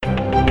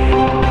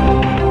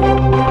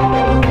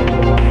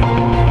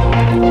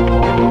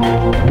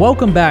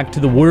Welcome back to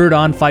the Word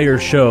on Fire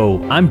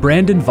show. I'm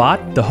Brandon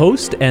Vaught, the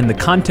host and the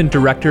content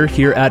director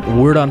here at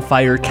Word on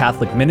Fire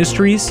Catholic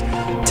Ministries.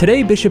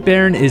 Today, Bishop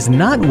Barron is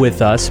not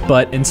with us,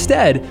 but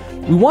instead,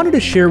 we wanted to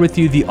share with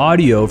you the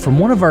audio from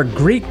one of our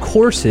great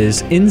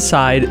courses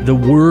inside the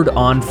Word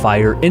on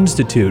Fire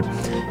Institute.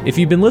 If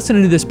you've been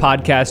listening to this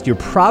podcast, you're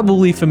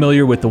probably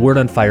familiar with the Word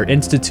on Fire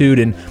Institute,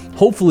 and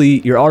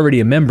hopefully you're already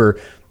a member.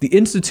 The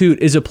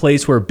Institute is a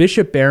place where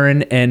Bishop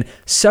Barron and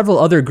several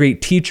other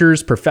great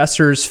teachers,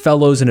 professors,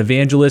 fellows, and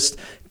evangelists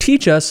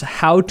teach us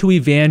how to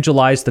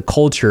evangelize the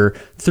culture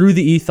through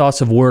the ethos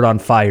of Word on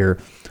Fire.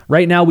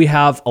 Right now we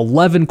have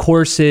 11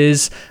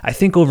 courses, I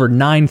think over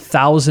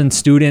 9,000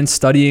 students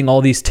studying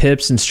all these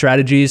tips and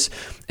strategies,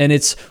 and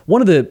it's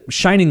one of the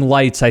shining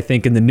lights, I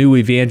think, in the new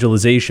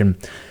evangelization.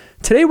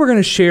 Today we're going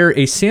to share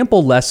a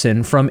sample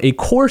lesson from a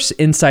course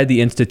inside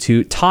the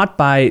Institute taught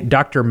by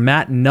Dr.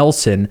 Matt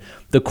Nelson.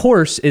 The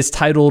course is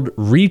titled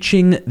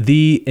Reaching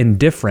the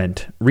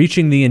Indifferent.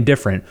 Reaching the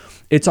Indifferent.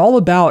 It's all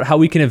about how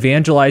we can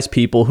evangelize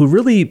people who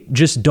really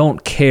just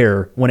don't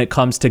care when it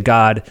comes to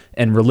God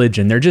and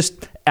religion. They're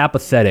just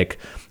apathetic.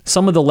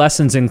 Some of the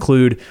lessons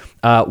include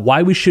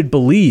why we should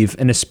believe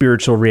in a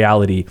spiritual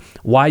reality,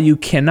 why you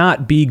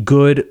cannot be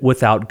good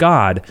without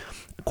God,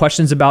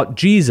 questions about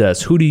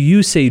Jesus, who do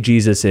you say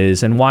Jesus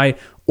is, and why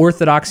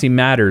orthodoxy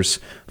matters.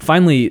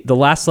 Finally, the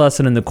last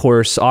lesson in the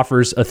course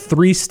offers a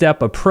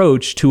 3-step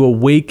approach to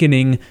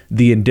awakening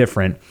the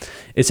indifferent.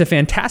 It's a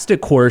fantastic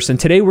course, and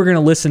today we're going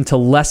to listen to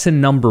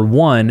lesson number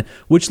 1,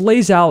 which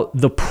lays out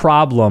the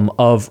problem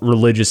of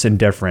religious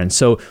indifference.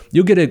 So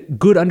you'll get a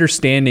good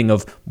understanding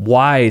of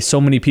why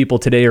so many people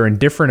today are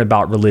indifferent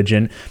about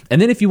religion.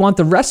 And then if you want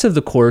the rest of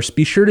the course,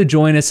 be sure to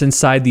join us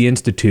inside the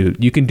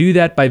Institute. You can do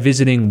that by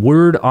visiting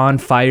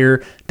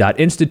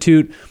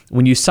wordonfire.institute.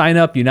 When you sign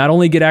up, you not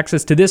only get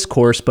access to this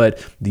course,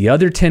 but the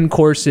other 10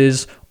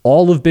 courses,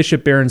 all of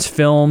Bishop Barron's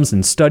films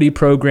and study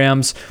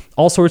programs,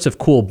 all sorts of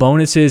cool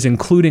bonuses,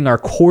 including our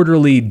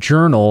quarterly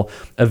journal,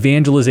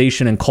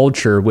 Evangelization and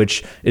Culture,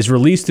 which is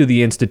released through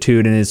the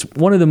Institute and is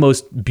one of the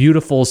most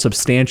beautiful,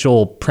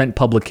 substantial print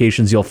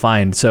publications you'll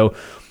find. So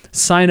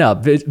sign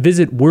up,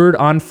 visit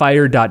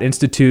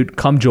wordonfire.institute,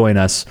 come join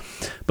us.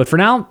 But for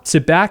now,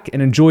 sit back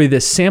and enjoy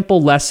this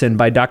sample lesson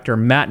by Dr.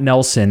 Matt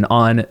Nelson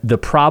on the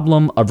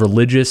problem of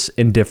religious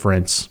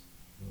indifference.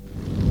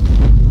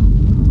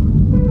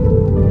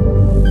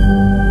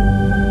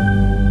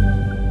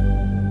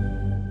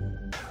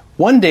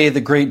 One day, the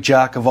great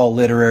jack of all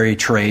literary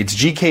trades,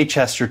 G.K.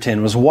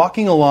 Chesterton, was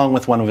walking along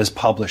with one of his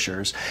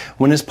publishers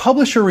when his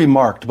publisher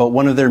remarked about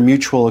one of their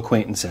mutual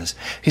acquaintances.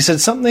 He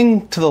said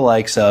something to the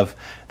likes of,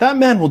 "That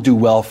man will do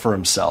well for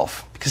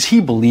himself because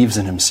he believes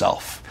in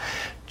himself."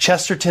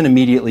 Chesterton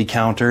immediately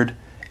countered,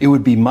 "It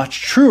would be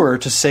much truer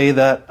to say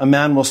that a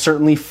man will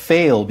certainly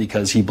fail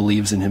because he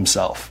believes in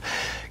himself.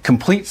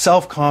 Complete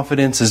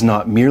self-confidence is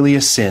not merely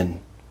a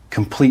sin.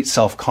 Complete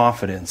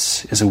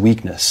self-confidence is a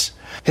weakness."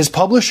 His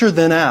publisher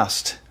then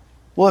asked,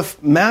 "Well,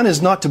 if man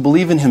is not to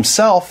believe in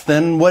himself,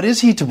 then what is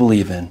he to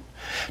believe in?"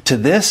 To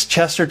this,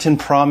 Chesterton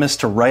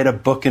promised to write a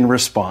book in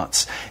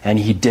response, and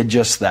he did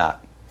just that.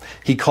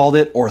 He called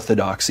it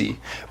Orthodoxy,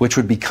 which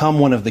would become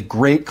one of the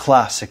great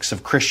classics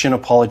of Christian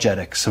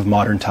apologetics of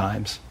modern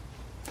times.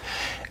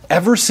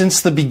 Ever since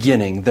the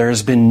beginning, there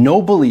has been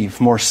no belief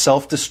more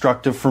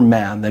self-destructive for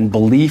man than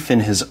belief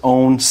in his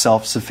own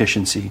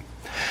self-sufficiency.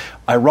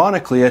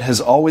 Ironically, it has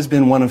always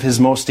been one of his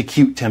most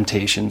acute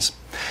temptations.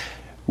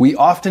 We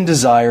often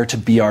desire to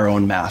be our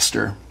own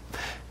master.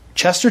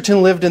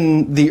 Chesterton lived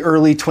in the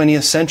early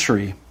 20th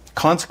century.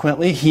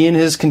 Consequently, he and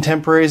his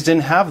contemporaries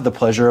didn't have the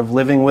pleasure of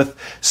living with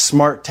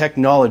smart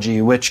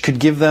technology, which could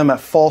give them a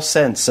false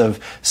sense of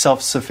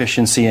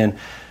self-sufficiency and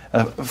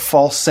a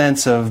false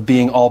sense of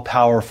being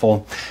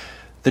all-powerful.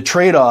 The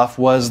trade-off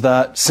was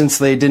that since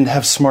they didn't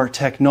have smart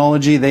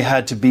technology, they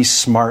had to be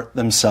smart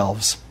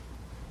themselves.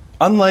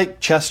 Unlike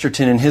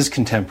Chesterton and his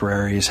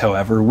contemporaries,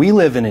 however, we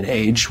live in an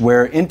age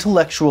where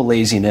intellectual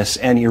laziness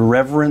and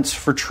irreverence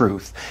for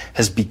truth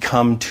has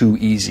become too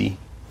easy.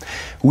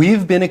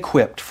 We've been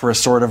equipped for a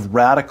sort of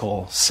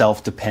radical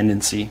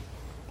self-dependency.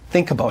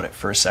 Think about it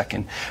for a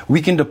second.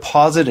 We can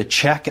deposit a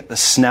check at the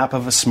snap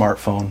of a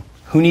smartphone.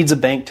 Who needs a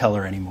bank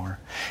teller anymore?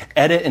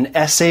 Edit an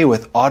essay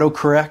with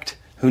autocorrect.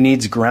 Who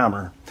needs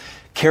grammar?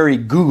 Carry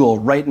Google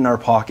right in our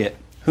pocket.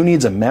 Who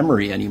needs a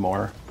memory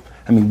anymore?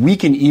 I mean, we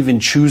can even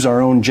choose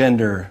our own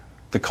gender,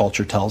 the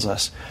culture tells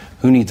us.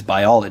 Who needs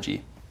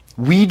biology?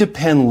 We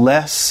depend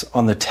less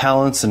on the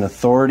talents and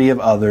authority of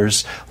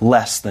others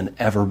less than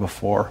ever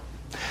before.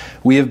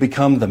 We have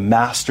become the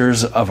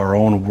masters of our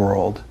own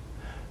world.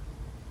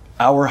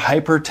 Our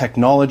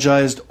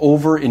hyper-technologized,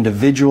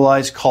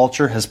 over-individualized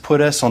culture has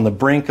put us on the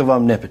brink of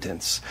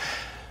omnipotence,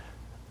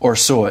 or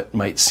so it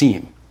might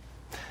seem.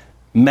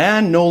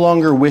 Man no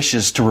longer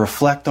wishes to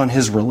reflect on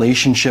his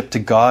relationship to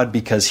God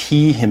because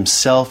he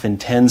himself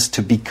intends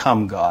to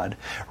become God,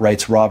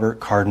 writes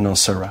Robert Cardinal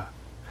Sarah.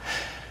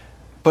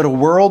 But a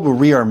world where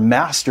we are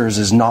masters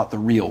is not the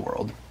real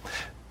world.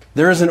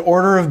 There is an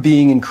order of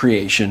being in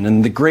creation,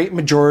 and the great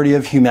majority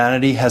of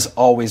humanity has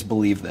always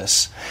believed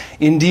this.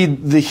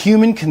 Indeed, the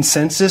human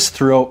consensus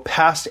throughout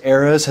past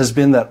eras has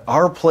been that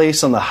our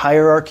place on the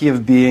hierarchy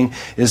of being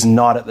is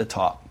not at the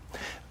top.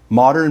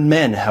 Modern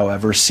men,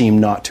 however, seem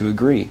not to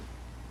agree.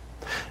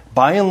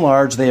 By and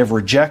large, they have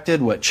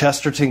rejected what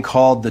Chesterton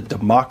called the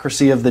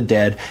democracy of the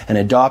dead and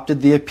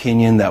adopted the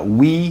opinion that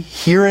we,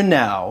 here and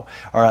now,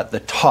 are at the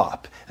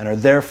top and are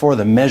therefore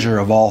the measure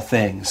of all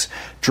things,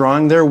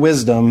 drawing their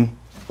wisdom,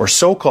 or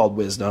so-called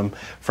wisdom,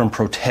 from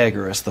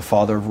Protagoras, the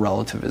father of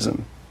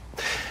relativism.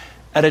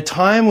 At a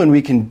time when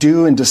we can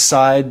do and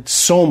decide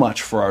so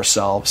much for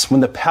ourselves,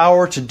 when the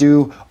power to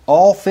do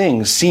all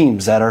things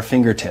seems at our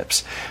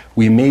fingertips,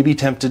 we may be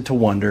tempted to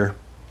wonder,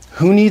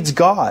 who needs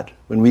God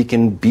when we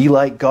can be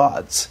like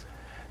gods?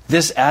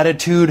 This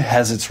attitude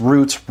has its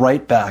roots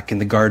right back in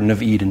the Garden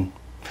of Eden.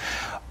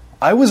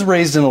 I was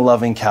raised in a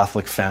loving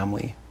Catholic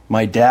family.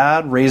 My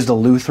dad, raised a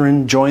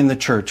Lutheran, joined the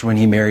church when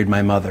he married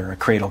my mother, a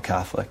cradle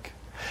Catholic.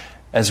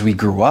 As we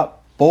grew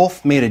up,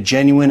 both made a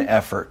genuine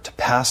effort to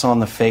pass on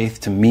the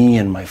faith to me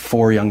and my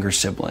 4 younger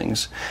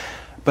siblings.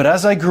 But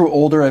as I grew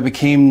older, I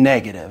became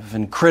negative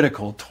and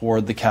critical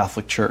toward the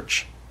Catholic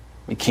Church.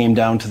 It came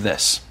down to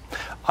this.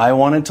 I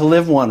wanted to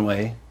live one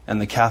way, and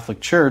the Catholic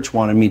Church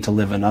wanted me to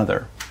live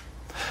another.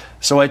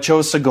 So I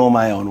chose to go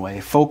my own way,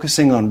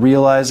 focusing on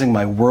realizing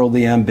my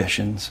worldly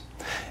ambitions.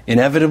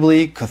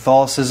 Inevitably,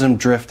 Catholicism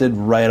drifted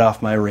right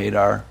off my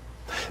radar.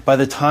 By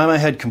the time I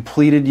had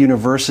completed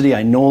university,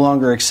 I no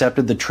longer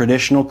accepted the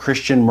traditional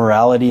Christian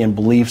morality and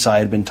beliefs I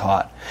had been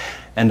taught,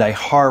 and I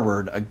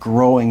harbored a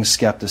growing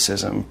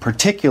skepticism,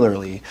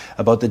 particularly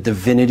about the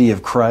divinity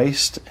of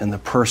Christ and the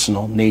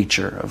personal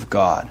nature of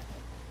God.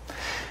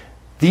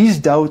 These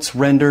doubts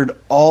rendered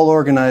all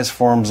organized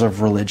forms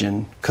of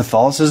religion,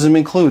 Catholicism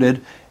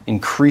included,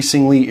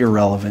 increasingly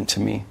irrelevant to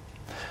me.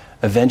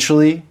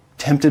 Eventually,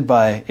 tempted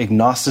by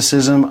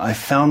agnosticism, I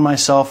found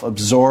myself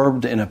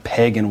absorbed in a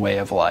pagan way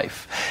of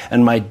life,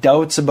 and my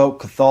doubts about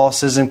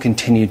Catholicism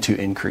continued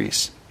to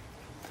increase.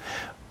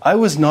 I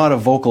was not a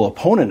vocal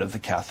opponent of the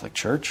Catholic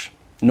Church,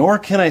 nor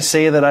can I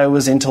say that I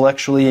was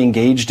intellectually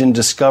engaged in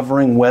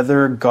discovering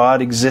whether God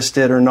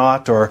existed or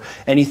not, or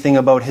anything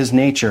about his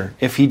nature,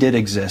 if he did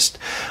exist.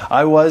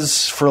 I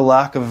was, for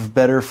lack of a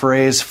better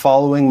phrase,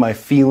 following my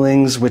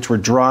feelings, which were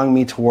drawing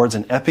me towards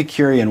an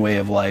Epicurean way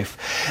of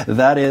life,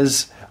 that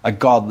is, a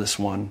godless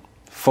one,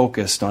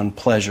 focused on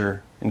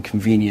pleasure and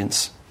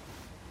convenience.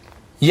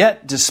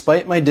 Yet,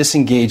 despite my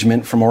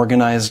disengagement from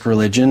organized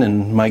religion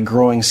and my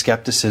growing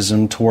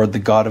skepticism toward the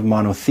God of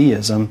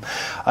monotheism,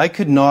 I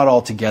could not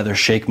altogether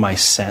shake my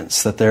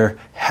sense that there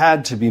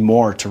had to be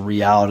more to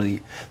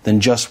reality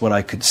than just what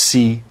I could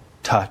see,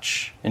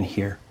 touch, and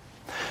hear.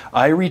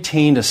 I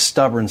retained a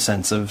stubborn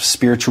sense of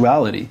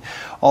spirituality,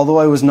 although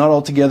I was not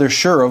altogether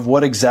sure of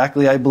what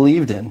exactly I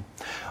believed in.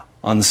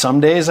 On some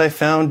days I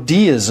found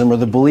deism or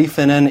the belief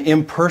in an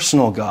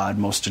impersonal God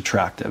most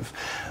attractive.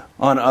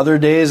 On other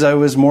days I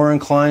was more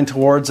inclined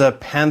towards a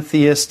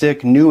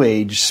pantheistic New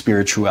Age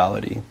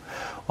spirituality.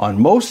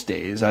 On most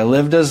days I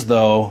lived as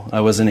though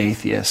I was an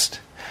atheist.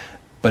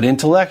 But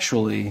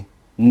intellectually,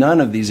 none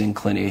of these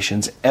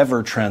inclinations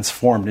ever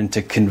transformed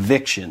into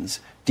convictions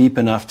deep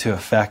enough to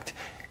affect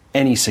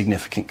any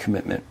significant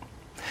commitment.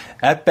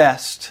 At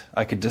best,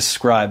 I could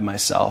describe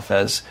myself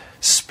as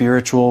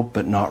spiritual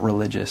but not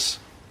religious.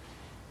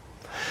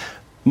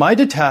 My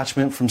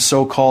detachment from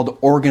so-called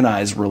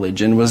organized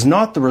religion was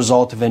not the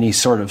result of any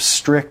sort of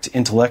strict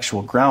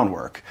intellectual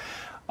groundwork.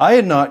 I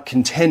had not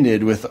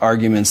contended with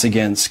arguments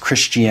against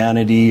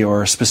Christianity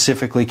or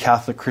specifically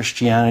Catholic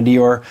Christianity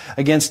or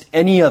against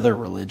any other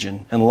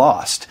religion and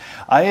lost.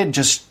 I had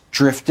just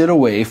drifted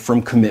away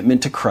from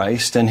commitment to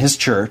Christ and his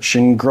church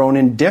and grown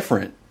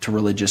indifferent to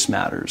religious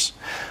matters.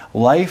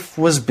 Life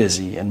was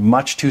busy and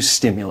much too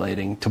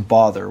stimulating to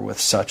bother with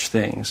such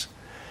things.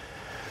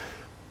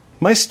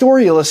 My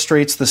story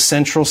illustrates the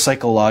central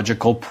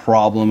psychological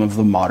problem of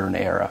the modern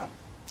era.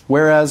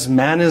 Whereas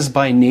man is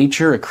by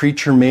nature a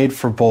creature made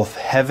for both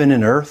heaven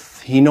and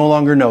earth, he no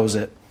longer knows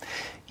it.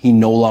 He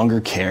no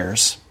longer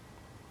cares.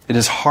 It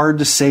is hard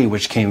to say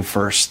which came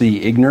first,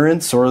 the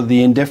ignorance or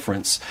the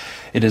indifference.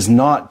 It is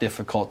not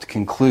difficult to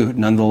conclude,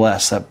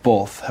 nonetheless, that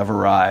both have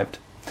arrived.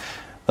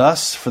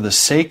 Thus, for the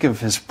sake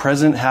of his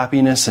present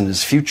happiness and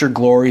his future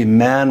glory,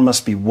 man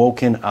must be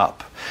woken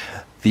up.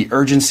 The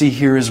urgency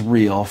here is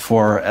real,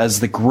 for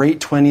as the great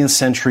 20th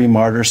century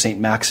martyr St.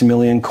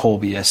 Maximilian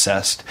Kolbe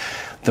assessed,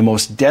 the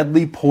most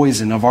deadly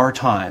poison of our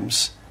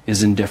times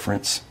is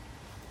indifference.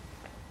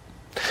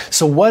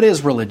 So what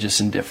is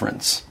religious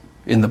indifference?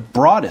 In the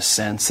broadest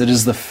sense, it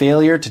is the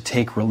failure to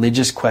take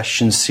religious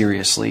questions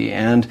seriously,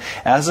 and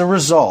as a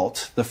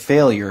result, the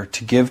failure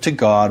to give to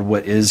God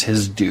what is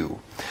his due.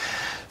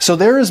 So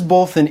there is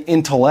both an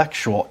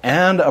intellectual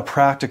and a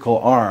practical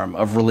arm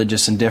of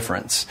religious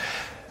indifference.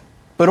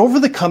 But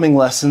over the coming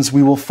lessons,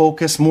 we will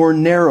focus more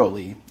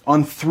narrowly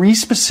on 3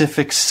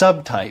 specific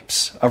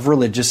subtypes of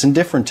religious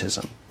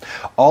indifferentism,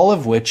 all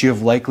of which you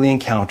have likely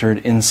encountered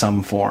in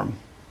some form.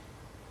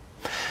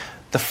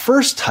 The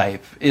first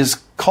type is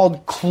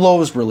called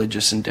closed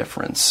religious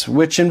indifference,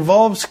 which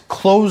involves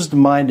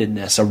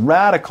closed-mindedness, a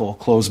radical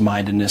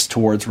closed-mindedness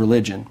towards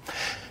religion.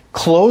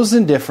 Closed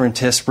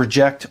indifferentists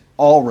reject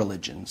all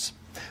religions.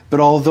 But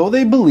although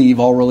they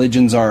believe all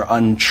religions are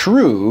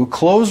untrue,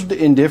 closed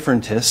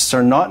indifferentists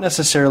are not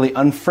necessarily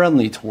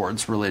unfriendly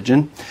towards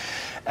religion.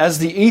 As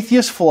the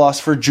atheist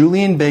philosopher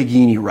Julian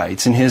Baggini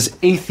writes in his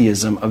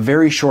Atheism, a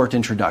very short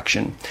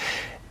introduction,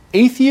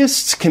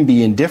 atheists can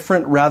be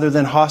indifferent rather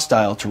than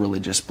hostile to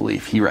religious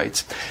belief, he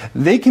writes.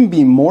 They can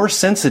be more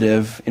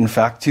sensitive, in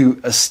fact,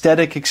 to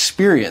aesthetic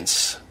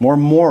experience, more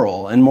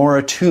moral, and more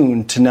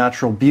attuned to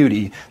natural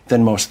beauty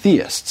than most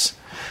theists.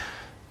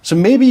 So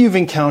maybe you've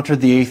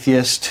encountered the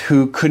atheist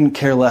who couldn't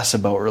care less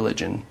about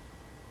religion,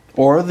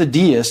 or the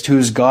deist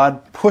whose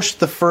God pushed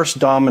the first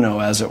domino,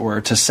 as it were,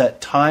 to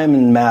set time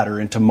and matter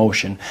into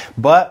motion,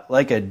 but,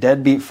 like a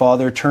deadbeat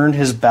father, turned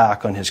his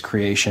back on his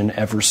creation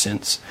ever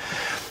since.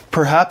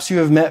 Perhaps you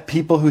have met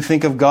people who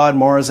think of God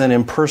more as an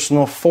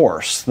impersonal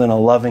force than a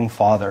loving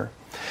father.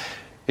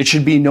 It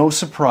should be no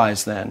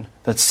surprise, then,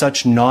 that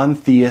such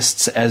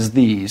non-theists as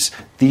these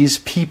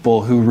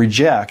people who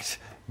reject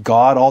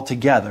God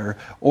altogether,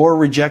 or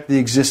reject the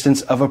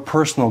existence of a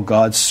personal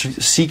God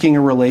seeking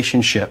a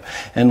relationship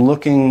and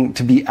looking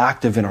to be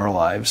active in our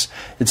lives,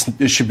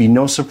 it should be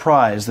no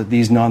surprise that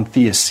these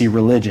non-theists see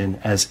religion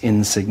as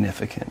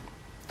insignificant.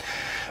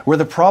 Where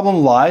the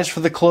problem lies for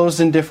the closed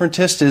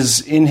indifferentist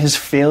is in his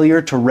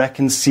failure to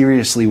reckon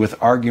seriously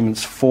with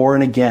arguments for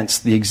and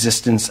against the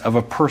existence of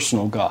a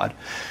personal God.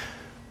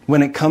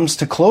 When it comes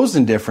to closed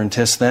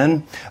indifferentists,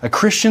 then, a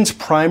Christian's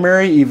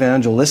primary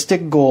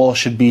evangelistic goal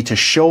should be to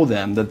show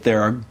them that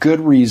there are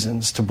good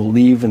reasons to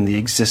believe in the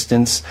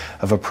existence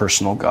of a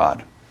personal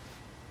God.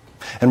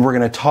 And we're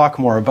going to talk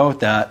more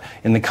about that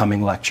in the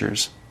coming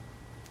lectures.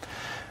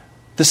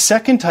 The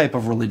second type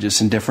of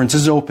religious indifference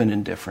is open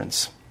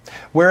indifference.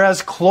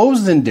 Whereas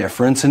closed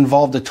indifference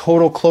involved a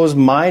total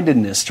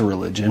closed-mindedness to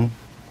religion,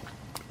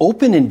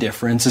 open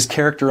indifference is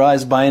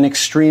characterized by an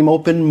extreme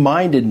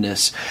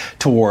open-mindedness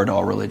toward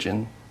all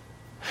religion.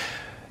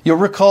 You'll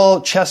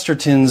recall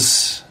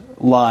Chesterton's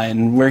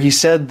line where he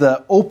said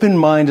the open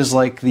mind is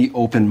like the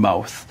open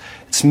mouth.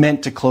 It's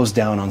meant to close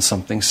down on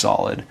something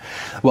solid.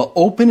 Well,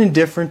 open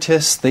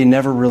indifferentists, they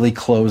never really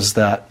close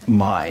that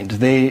mind.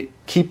 They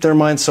keep their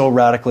mind so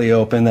radically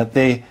open that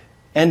they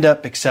end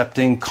up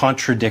accepting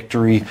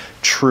contradictory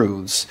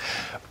truths.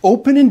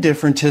 Open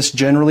indifferentists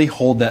generally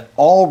hold that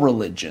all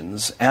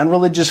religions and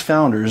religious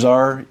founders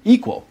are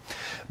equal.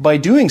 By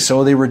doing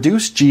so, they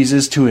reduce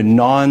Jesus to a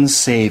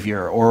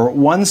non-savior, or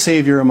one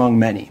savior among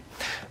many.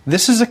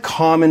 This is a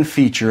common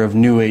feature of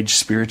New Age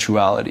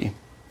spirituality.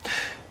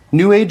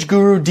 New Age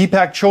guru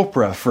Deepak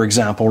Chopra, for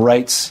example,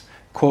 writes,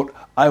 quote,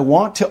 "I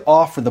want to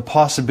offer the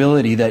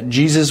possibility that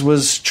Jesus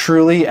was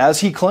truly, as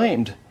he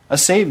claimed, a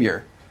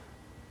savior.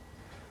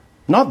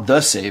 Not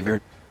the Savior,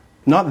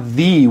 not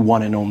the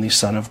one and only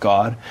Son of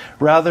God.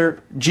 Rather,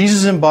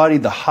 Jesus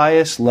embodied the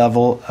highest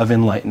level of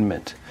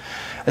enlightenment."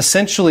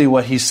 Essentially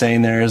what he's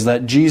saying there is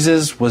that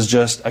Jesus was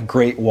just a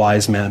great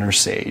wise man or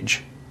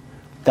sage.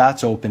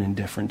 That's open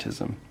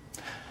indifferentism.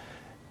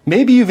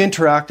 Maybe you've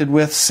interacted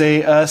with,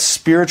 say, a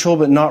spiritual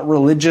but not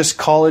religious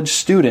college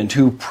student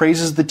who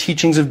praises the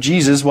teachings of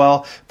Jesus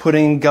while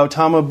putting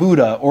Gautama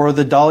Buddha or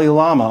the Dalai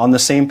Lama on the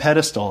same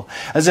pedestal,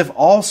 as if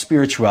all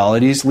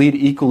spiritualities lead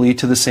equally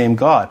to the same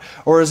God,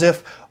 or as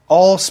if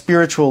all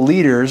spiritual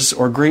leaders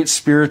or great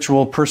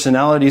spiritual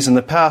personalities in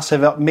the past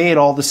have made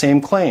all the same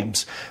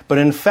claims. But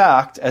in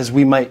fact, as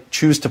we might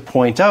choose to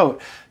point out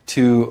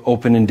to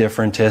open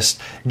indifferentists,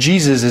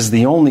 Jesus is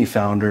the only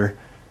founder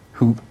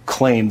who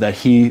claimed that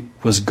he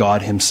was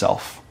God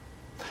himself.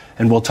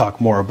 And we'll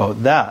talk more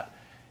about that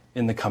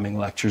in the coming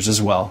lectures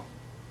as well.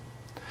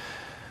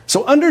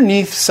 So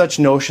underneath such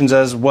notions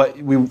as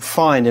what we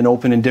find in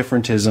open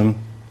indifferentism,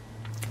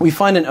 we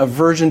find an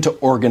aversion to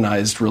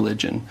organized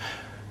religion.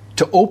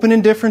 To open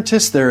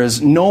indifferentists, there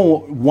is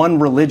no one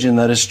religion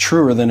that is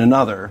truer than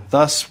another.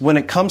 Thus, when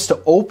it comes to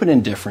open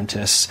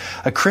indifferentists,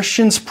 a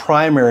Christian's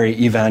primary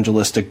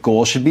evangelistic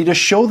goal should be to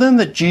show them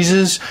that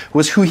Jesus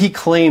was who he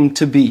claimed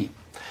to be.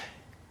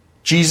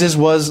 Jesus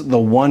was the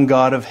one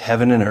God of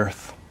heaven and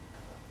earth.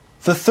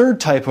 The third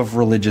type of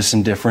religious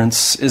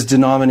indifference is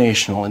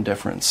denominational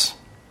indifference.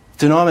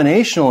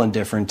 Denominational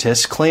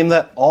indifferentists claim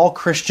that all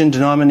Christian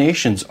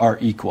denominations are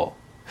equal.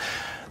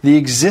 The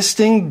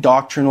existing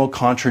doctrinal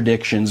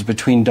contradictions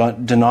between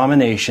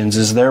denominations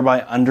is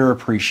thereby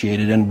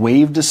underappreciated and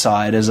waved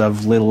aside as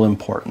of little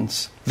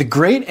importance. The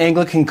great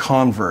Anglican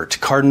convert,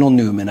 Cardinal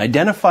Newman,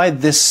 identified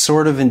this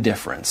sort of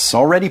indifference,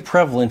 already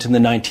prevalent in the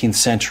 19th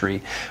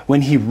century,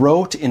 when he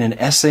wrote in an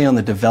essay on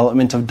the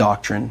development of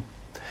doctrine,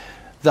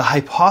 "The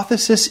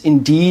hypothesis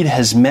indeed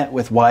has met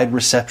with wide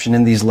reception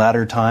in these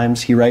latter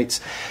times," he writes,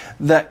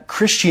 "that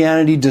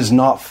Christianity does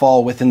not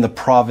fall within the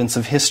province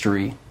of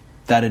history,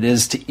 that it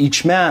is to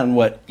each man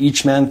what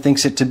each man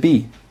thinks it to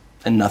be,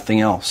 and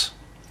nothing else."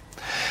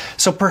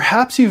 So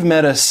perhaps you've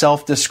met a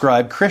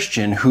self-described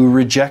Christian who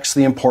rejects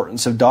the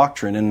importance of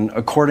doctrine and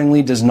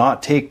accordingly does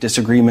not take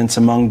disagreements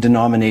among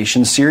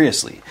denominations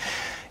seriously.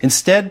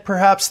 Instead,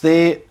 perhaps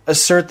they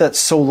assert that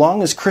so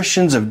long as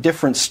Christians of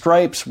different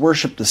stripes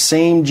worship the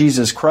same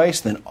Jesus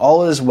Christ, then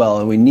all is well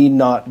and we need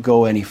not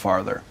go any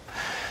farther.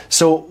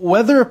 So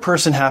whether a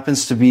person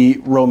happens to be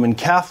Roman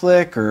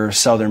Catholic or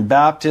Southern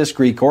Baptist,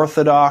 Greek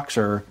Orthodox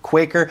or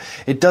Quaker,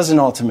 it doesn't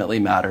ultimately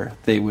matter,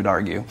 they would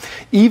argue,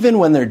 even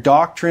when their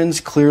doctrines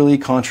clearly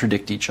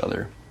contradict each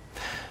other.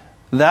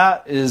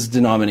 That is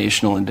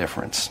denominational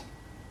indifference.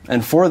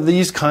 And for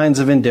these kinds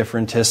of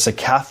indifferentists, a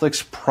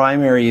Catholic's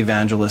primary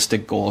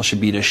evangelistic goal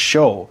should be to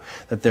show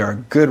that there are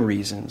good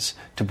reasons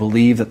to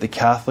believe that the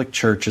Catholic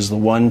Church is the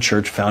one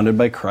church founded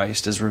by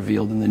Christ as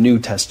revealed in the New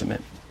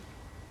Testament.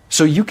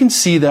 So you can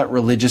see that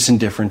religious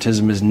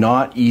indifferentism is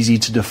not easy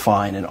to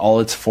define in all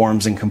its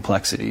forms and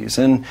complexities,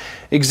 and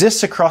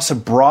exists across a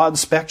broad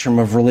spectrum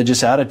of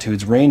religious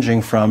attitudes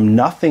ranging from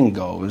nothing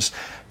goes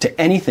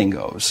to anything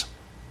goes.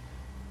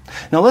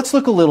 Now let's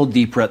look a little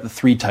deeper at the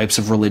three types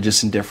of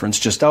religious indifference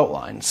just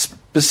outlined.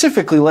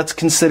 Specifically, let's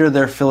consider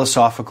their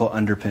philosophical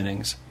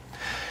underpinnings.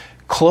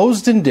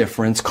 Closed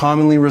indifference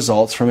commonly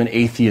results from an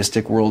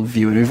atheistic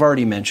worldview, and we've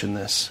already mentioned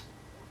this.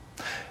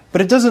 But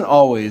it doesn't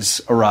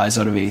always arise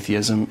out of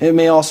atheism. It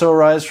may also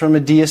arise from a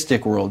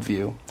deistic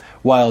worldview.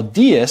 While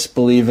deists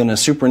believe in a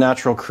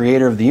supernatural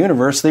creator of the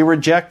universe, they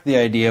reject the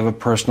idea of a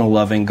personal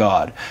loving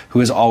God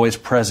who is always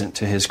present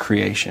to his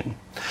creation.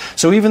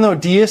 So even though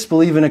deists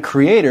believe in a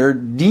creator,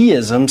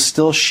 deism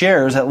still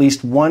shares at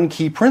least one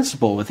key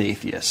principle with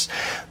atheists.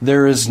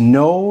 There is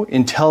no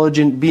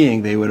intelligent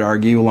being, they would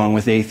argue, along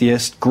with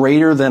atheists,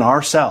 greater than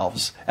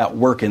ourselves at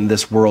work in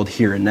this world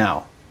here and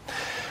now.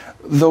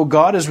 Though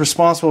God is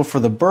responsible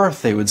for the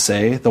birth, they would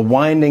say, the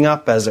winding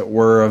up, as it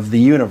were, of the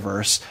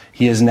universe,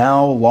 he is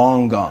now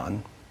long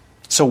gone.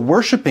 So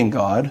worshiping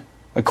God,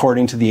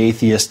 according to the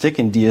atheistic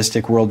and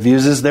deistic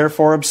worldviews, is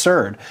therefore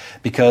absurd,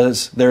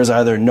 because there is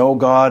either no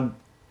God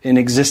in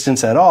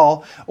existence at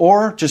all,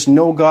 or just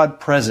no God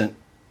present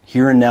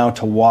here and now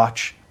to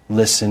watch,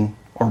 listen,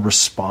 or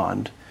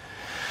respond.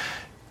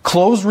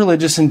 Closed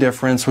religious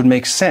indifference would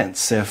make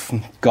sense if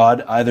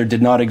God either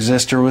did not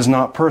exist or was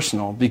not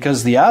personal,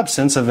 because the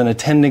absence of an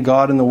attending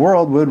God in the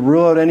world would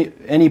rule out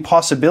any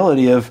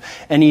possibility of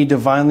any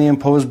divinely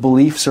imposed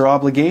beliefs or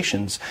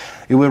obligations.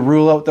 It would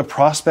rule out the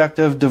prospect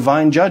of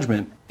divine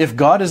judgment. If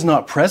God is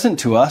not present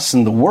to us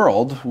in the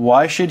world,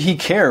 why should he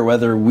care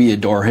whether we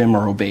adore him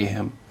or obey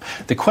him?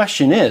 The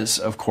question is,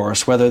 of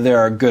course, whether there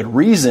are good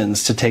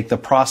reasons to take the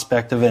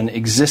prospect of an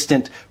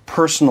existent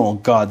personal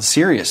God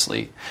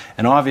seriously.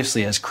 And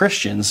obviously, as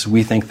Christians,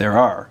 we think there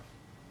are.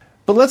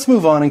 But let's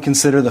move on and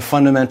consider the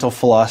fundamental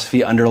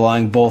philosophy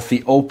underlying both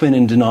the open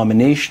and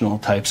denominational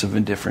types of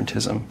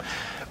indifferentism,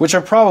 which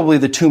are probably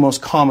the two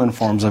most common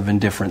forms of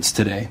indifference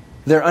today.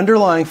 Their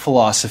underlying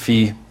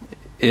philosophy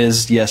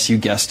is, yes, you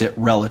guessed it,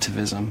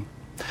 relativism.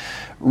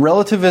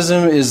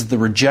 Relativism is the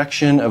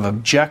rejection of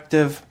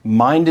objective,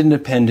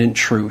 mind-independent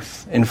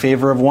truth in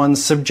favor of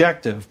one's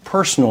subjective,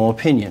 personal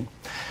opinion.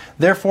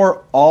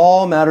 Therefore,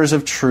 all matters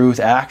of truth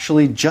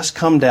actually just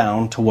come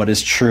down to what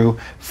is true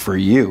for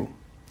you.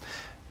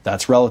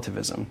 That's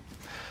relativism.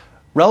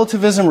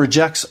 Relativism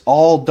rejects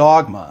all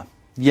dogma,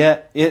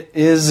 yet it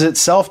is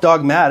itself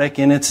dogmatic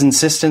in its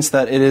insistence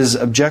that it is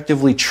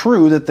objectively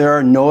true that there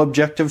are no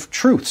objective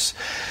truths.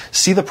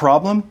 See the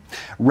problem?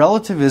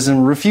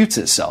 Relativism refutes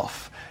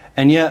itself.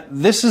 And yet,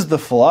 this is the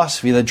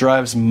philosophy that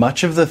drives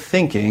much of the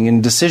thinking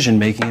and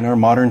decision-making in our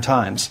modern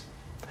times.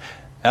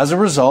 As a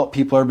result,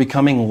 people are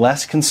becoming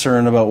less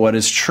concerned about what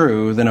is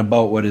true than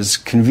about what is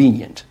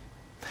convenient.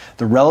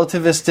 The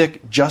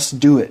relativistic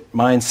just-do-it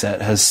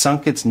mindset has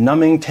sunk its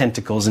numbing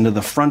tentacles into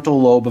the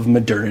frontal lobe of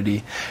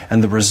modernity,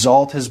 and the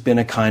result has been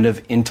a kind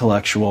of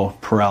intellectual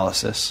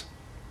paralysis.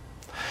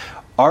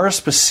 Our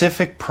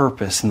specific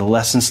purpose in the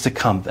lessons to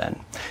come, then,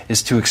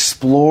 is to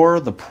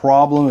explore the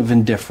problem of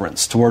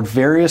indifference toward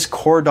various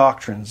core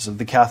doctrines of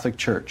the Catholic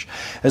Church,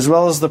 as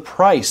well as the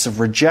price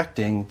of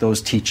rejecting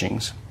those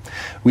teachings.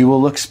 We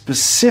will look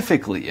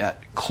specifically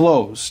at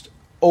closed,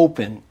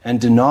 open,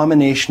 and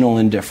denominational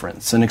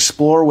indifference and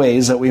explore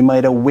ways that we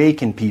might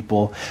awaken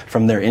people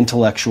from their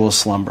intellectual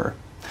slumber.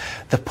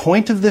 The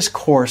point of this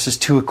course is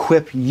to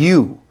equip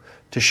you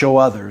to show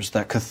others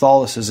that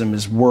Catholicism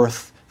is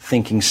worth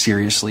thinking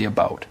seriously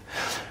about.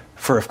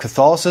 For if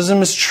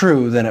Catholicism is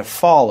true, then it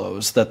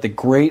follows that the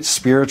great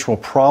spiritual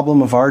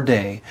problem of our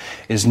day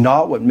is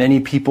not what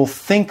many people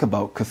think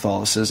about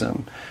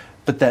Catholicism,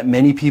 but that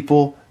many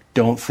people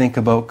don't think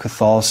about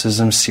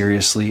Catholicism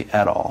seriously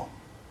at all.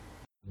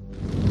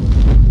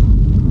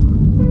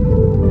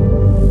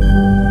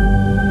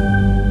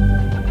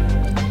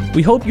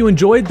 We hope you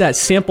enjoyed that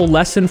sample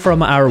lesson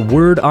from our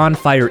Word on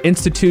Fire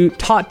Institute,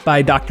 taught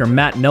by Dr.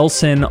 Matt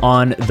Nelson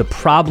on the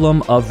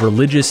problem of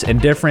religious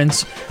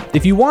indifference.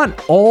 If you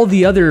want all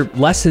the other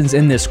lessons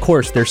in this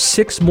course, there's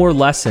 6 more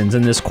lessons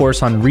in this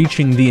course on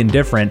reaching the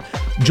indifferent.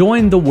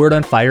 Join the Word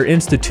on Fire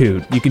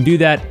Institute. You can do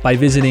that by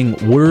visiting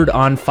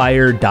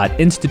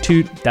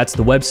wordonfire.institute. That's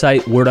the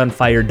website,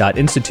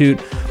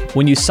 wordonfire.institute.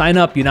 When you sign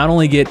up, you not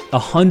only get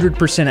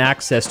 100%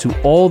 access to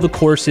all the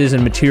courses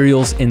and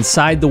materials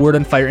inside the Word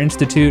on Fire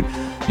Institute,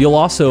 you'll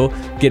also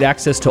get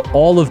access to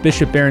all of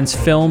Bishop Barron's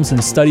films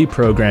and study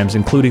programs,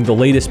 including the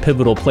latest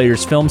Pivotal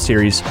Players film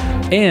series,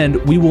 and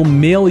we will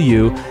mail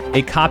you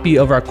a copy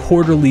of our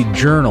quarterly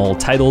journal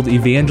titled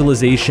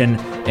Evangelization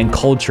and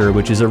Culture,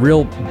 which is a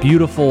real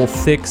beautiful,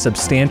 thick,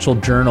 substantial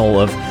journal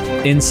of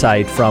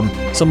insight from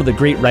some of the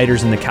great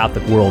writers in the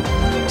Catholic world.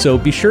 So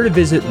be sure to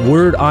visit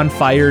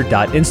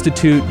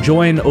wordonfire.institute.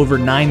 Join over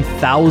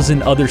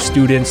 9,000 other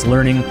students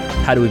learning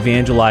how to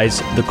evangelize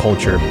the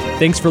culture.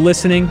 Thanks for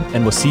listening,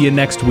 and we'll see you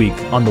next week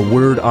on the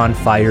Word on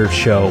Fire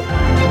show.